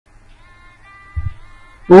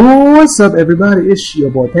What's up, everybody? It's your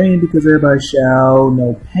boy Pain, because everybody shall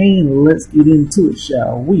know pain. Let's get into it,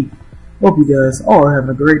 shall we? Hope you guys are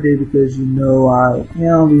having a great day, because you know I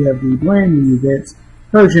am. We have the brand new events,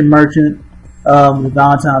 Persian Merchant, the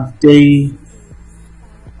Valentine's Day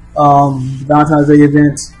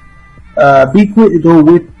event. Be quick to go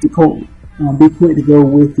with the code. Be quick to go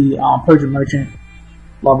with the Persian Merchant.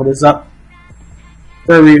 Level this up.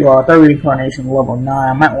 Third reincarnation, level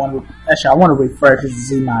 9. I want to refresh this to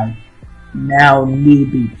see my now new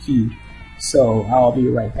BP. So I'll be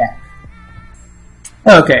right back.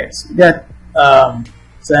 Okay, so we got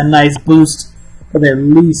so a nice boost of at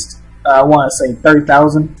least I want to say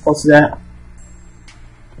 30,000, close to that.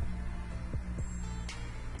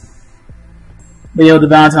 But yo, the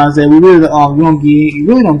Valentine's Day, we really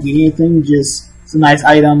don't get anything, just some nice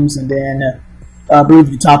items, and then I believe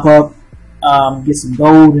you top up. Get some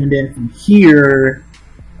gold, and then from here,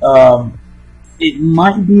 it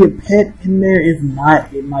might be a pet in there. If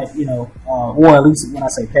not, it might, or at least when I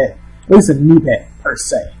say pet, at least a new pet per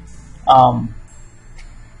se.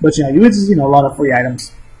 But you just a lot of free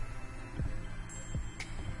items.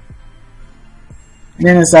 And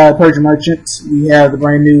then inside Persian Merchant, we have the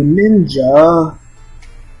brand new Ninja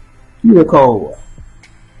Yuriko.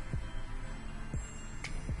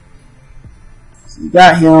 So you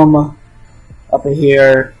got him. Up in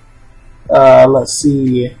here, let's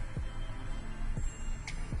see,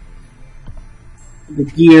 the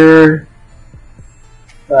gear,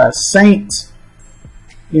 Saint,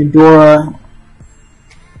 Endora,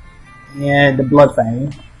 and the Blood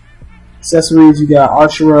Fang. Accessories, you got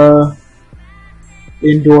Ashura,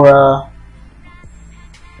 Endora,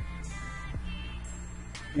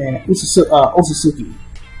 and Osasuki.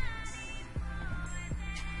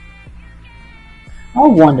 I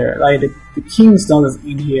wonder, like, the Kingstone is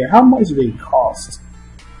in here. How much do they cost?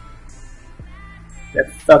 They're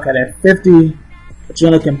stuck at 50, but you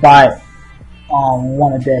only can buy it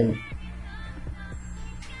one a day.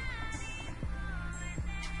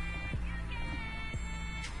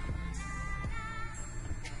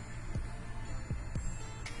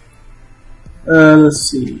 Let's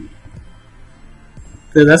see.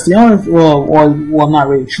 So that's the only, well, I'm not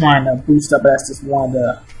really trying to boost up. That's just one of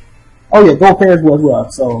the. Oh yeah, gold pairs as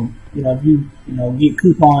well. So if you get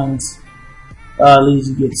coupons, at least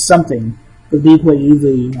you get something. Because Dplay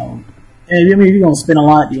usually and if you're gonna spend a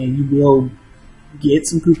lot, then you will get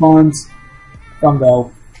some coupons from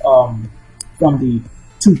the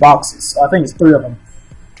 2 boxes. So I think it's 3 of them.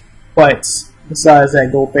 But besides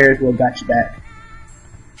that, gold pairs will got you back.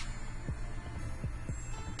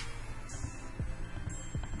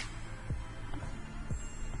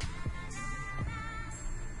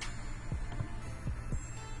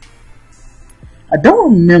 I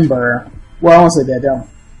don't remember. Well, I won't say that, don't.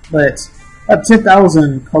 But I have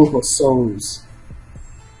 10,000 colorful souls.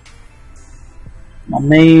 My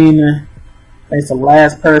main, it's the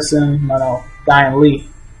last person. No, gai+lee.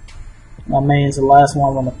 My main's the last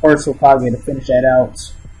one on the first. We'll probably get to finish that out.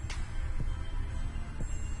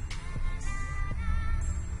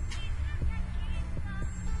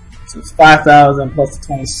 So it's 5,000 plus the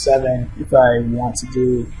 27 if I want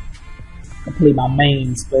to complete my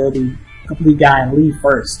mains, but it'll be complete gai+lee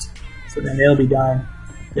first, so then they'll be done.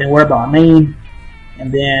 Then worry about our main, and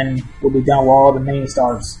then we'll be done with all the main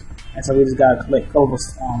stars. And so we just gotta collect colorful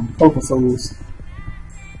souls.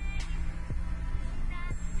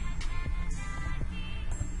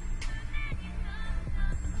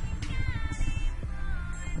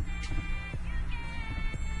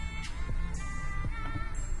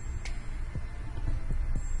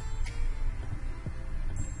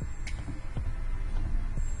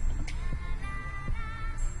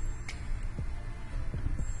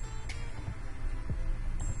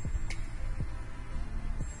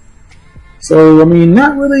 So, I mean,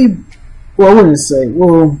 not really, well, I wouldn't say,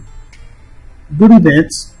 well, good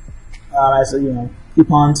events, so,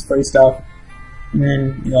 coupons, free stuff, and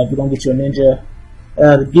then, if you don't get your ninja,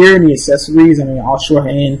 the gear and the accessories, I mean, Ashura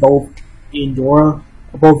and both Endora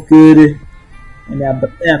are both good, and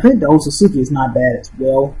but I think the Osasuki is not bad as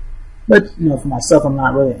well, but, for myself, I'm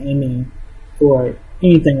not really aiming for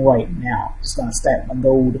anything right now. Just gonna stack my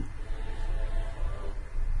gold.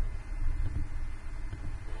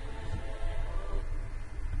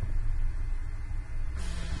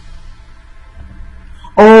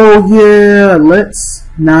 Oh yeah, let's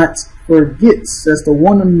not forget. That's the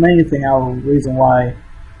main thing. Reason why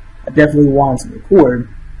I definitely wanted to record.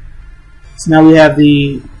 So now we have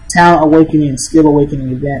the Talent Awakening and Skill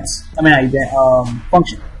Awakening events.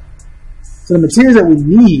 Function. So the materials that we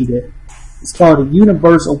need is called a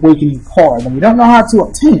Universe Awakening card, and we don't know how to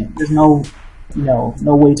obtain it. There's no no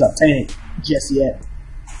way to obtain it just yet.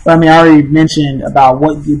 But I mean, I already mentioned about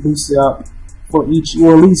what get boosted up for each,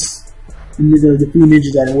 or at least the few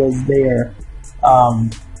ninjas that was there.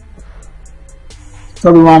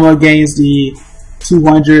 Tobirama gains the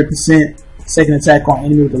 200% second attack on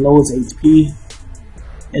enemy with the lowest HP,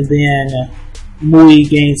 and then Mui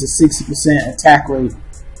gains a 60% attack rate,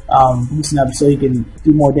 boosting up so he can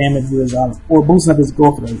do more damage with his, or boosting up his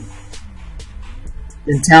growth rate.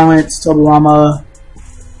 Then talents, Tobirama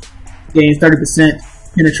gains 30%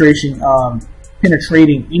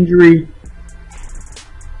 penetrating injury,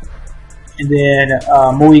 and then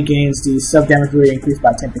Mui gains the sub damage rate increased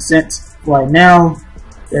by 10%. Right now,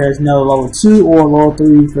 there is no level 2 or level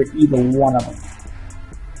 3 for either one of them.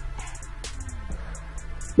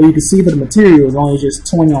 But you can see for the materials, only just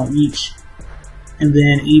 20 on each, and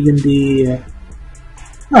then even the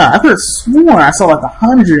I could have sworn I saw like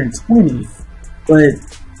 120, but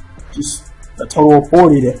just a total of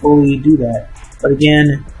 40 to fully do that. But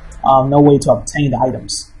again, no way to obtain the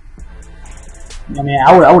items. I mean,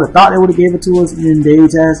 I would have thought they would have gave it to us in daily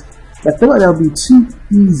tasks, but I feel like that would be too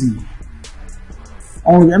easy.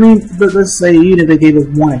 Only, I mean, let's say even if they gave us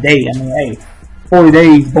one a day, I mean, hey, 40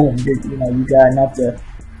 days, boom, you got enough to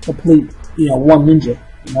complete, one ninja,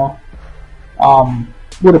 well,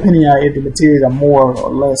 depending on if the materials are more or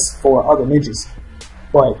less for other ninjas.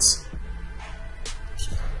 But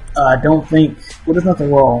I don't think, well, there's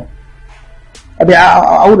nothing wrong. I mean,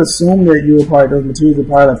 I would assume that those materials will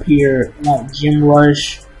probably appear like Gym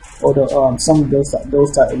Rush or the some of those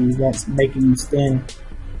type of events, making you spend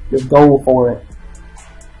your gold for it.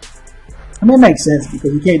 I mean, it makes sense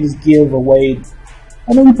because you can't just give away.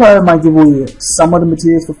 I mean, you probably might give away some of the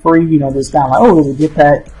materials for free. Just kind of like, oh, there's a gift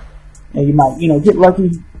pack, and you might, get lucky.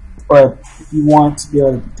 But if you want to be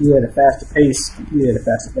able to do it at a faster pace, complete it at a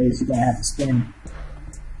faster pace, you're gonna have to spend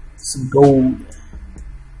some gold.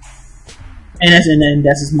 And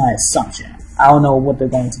that's just my assumption. I don't know what they're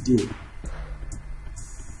going to do.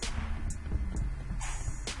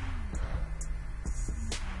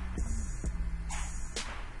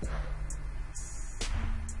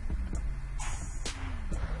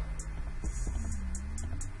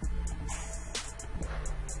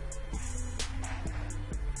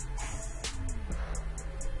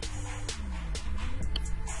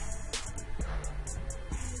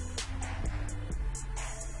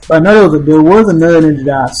 But there was another ninja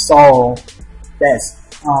that I saw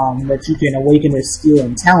that you can awaken their skill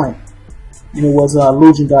and talent, and it was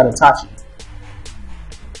Illusion God Itachi.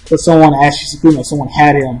 So someone actually, someone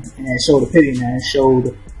had him and it showed a picture and it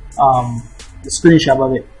showed the screenshot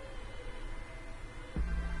of it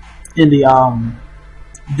in the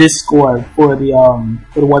Discord for the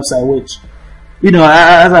website. Which,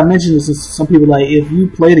 as I mentioned, some people like, if you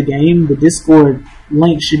play the game, the Discord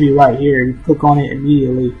link should be right here. You click on it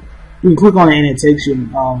immediately. You can click on it and it takes you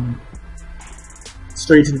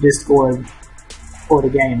straight to the Discord for the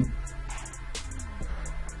game.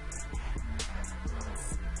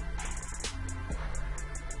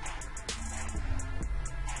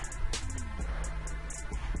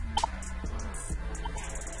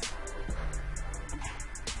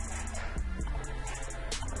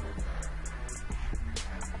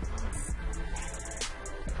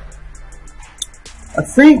 I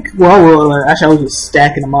think, actually I was just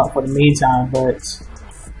stacking them up for the meantime, but,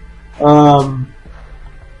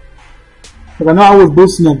 because I know I was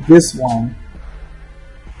boosting up this one,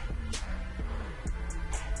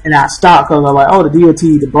 and I stopped because I was like, oh, the DOT,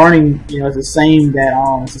 the burning, it's the same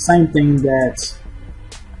it's the same thing that,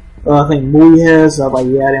 I think Mui has, so I was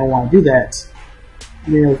like, yeah, I didn't want to do that.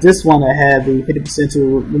 This one that had the 50%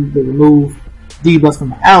 to remove debuffs from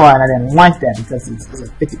the ally, and I didn't like that because it's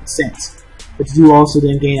at 50%. But you do also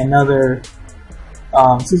then gain another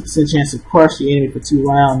 6% chance to crush the enemy for 2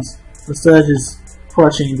 rounds. Instead of just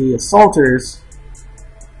crushing the assaulters,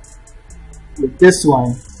 with this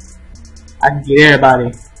one, I can get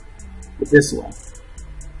everybody with this one.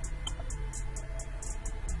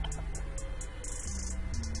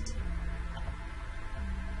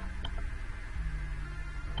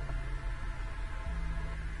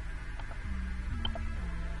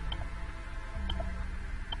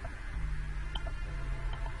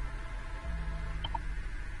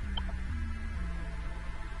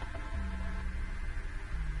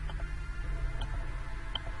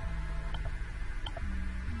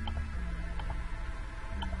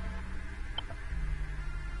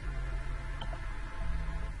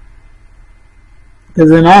 Because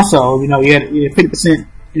then also, you had 50%,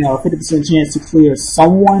 50% chance to clear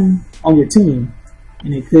someone on your team,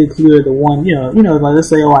 and it could clear the one, like let's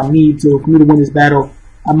say, oh, I need to, for me to win this battle,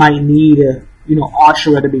 I might need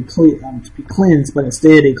Ashura to be cleansed, but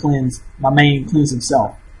instead they cleanse my main cleanse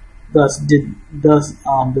himself. Thus does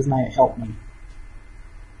not help me.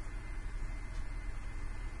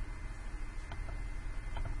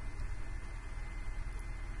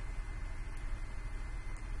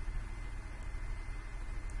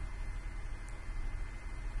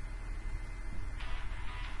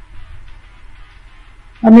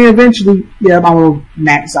 I mean, eventually, yeah, I'm gonna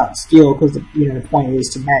max out the skill because the point is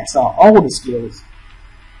to max out all the skills.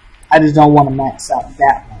 I just don't want to max out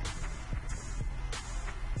that one.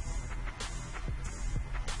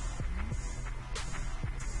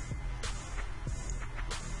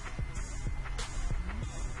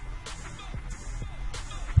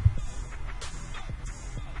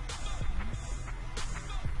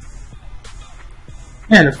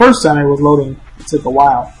 And the first time it was loading, it took a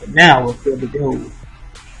while, but now we're good to go.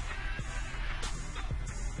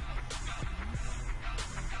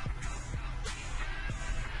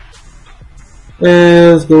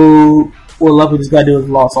 Let's go. Well, luckily this guy did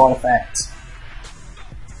lost artifacts.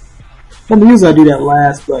 Well, usually I do that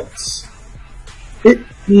last, but it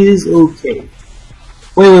is okay.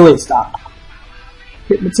 Wait, stop.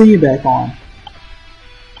 Hit continue back on.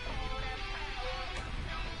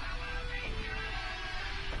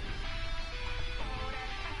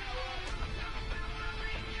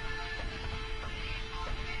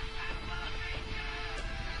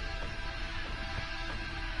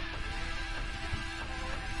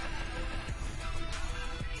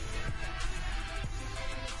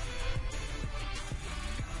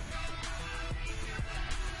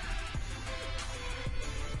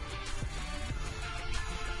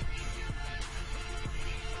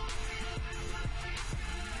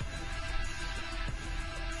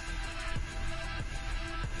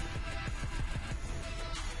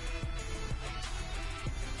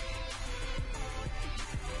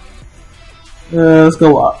 Let's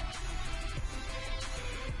go up.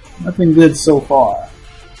 Nothing good so far.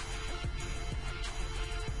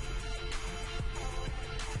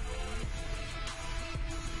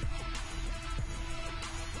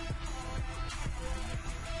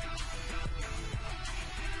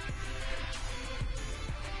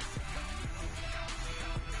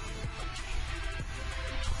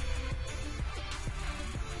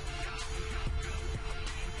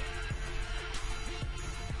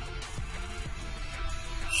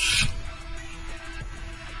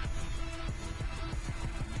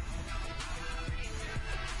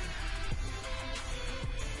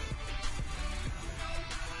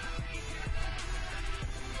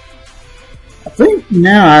 I think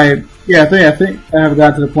now I think I have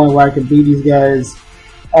got to the point where I can beat these guys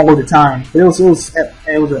all the time. But it was at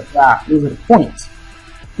a point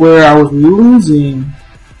where I was losing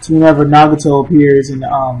to whenever Naruto appears in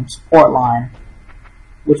the support line,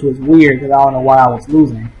 which was weird because I don't know why I was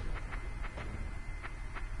losing.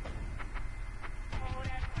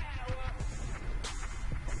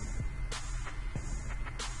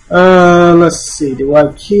 Let's see. Do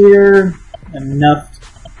I care enough?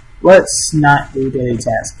 Let's not do daily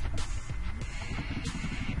task.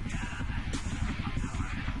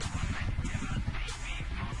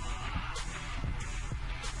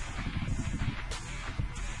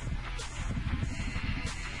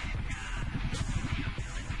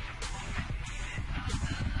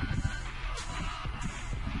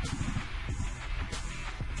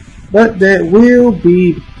 But that will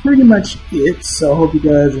be pretty much it. So I hope you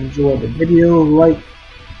guys enjoyed the video.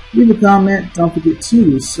 Leave a comment. Don't forget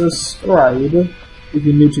to subscribe if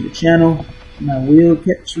you're new to the channel. And I will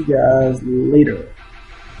catch you guys later.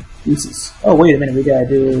 Deuces. Oh, wait a minute. We gotta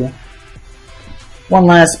do one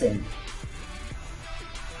last spin.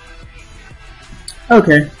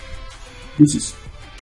 Okay. Deuces.